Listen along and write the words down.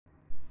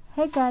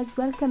Hey guys,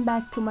 welcome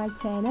back to my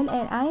channel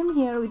and I am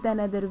here with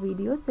another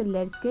video, so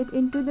let's get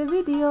into the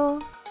video.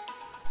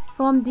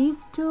 From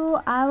these two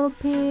I will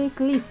pick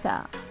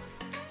Lisa.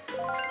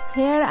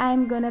 Here I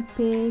am gonna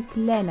pick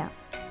Lena.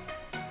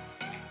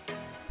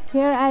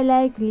 Here I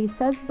like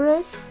Lisa's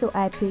brush, so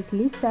I pick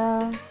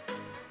Lisa.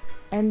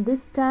 And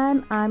this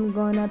time I'm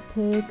gonna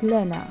pick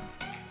Lena.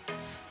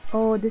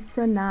 Oh, this is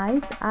so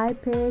nice. I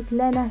pick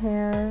Lena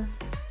here.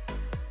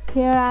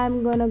 Here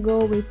I'm gonna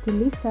go with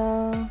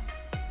Lisa.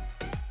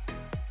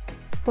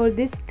 For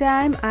this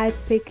time I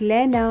pick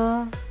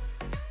Lena.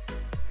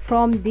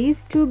 From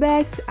these two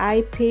bags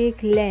I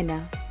pick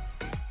Lena.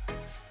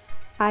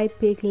 I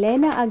pick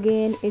Lena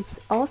again, it's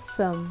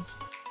awesome.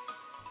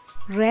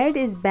 Red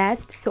is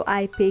best, so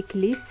I pick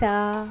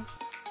Lisa.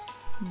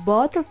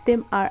 Both of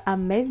them are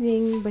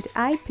amazing, but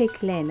I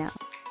pick Lena.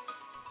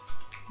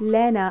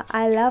 Lena,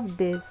 I love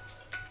this.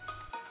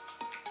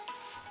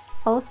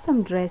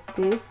 Awesome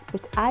dresses,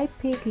 but I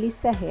pick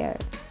Lisa here.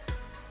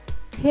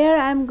 Here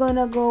I'm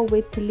gonna go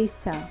with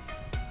Lisa.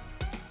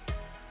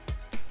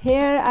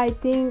 Here I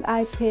think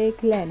I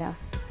pick Lena.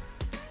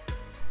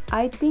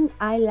 I think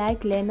I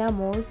like Lena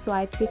more, so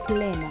I pick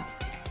Lena.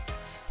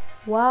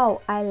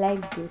 Wow, I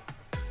like this.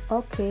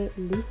 Okay,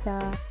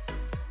 Lisa.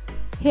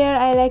 Here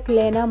I like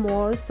Lena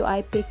more, so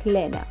I pick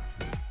Lena.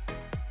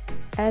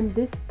 And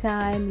this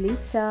time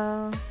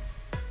Lisa.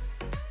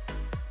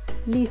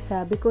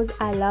 Lisa, because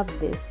I love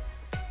this.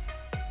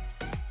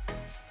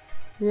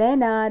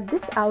 Lena,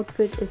 this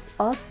outfit is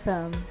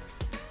awesome.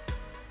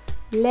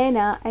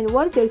 Lena, and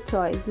what's your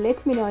choice?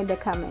 Let me know in the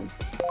comment.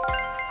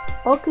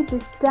 Okay,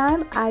 this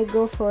time I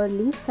go for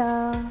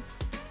Lisa.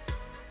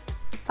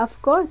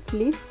 Of course,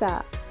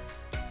 Lisa.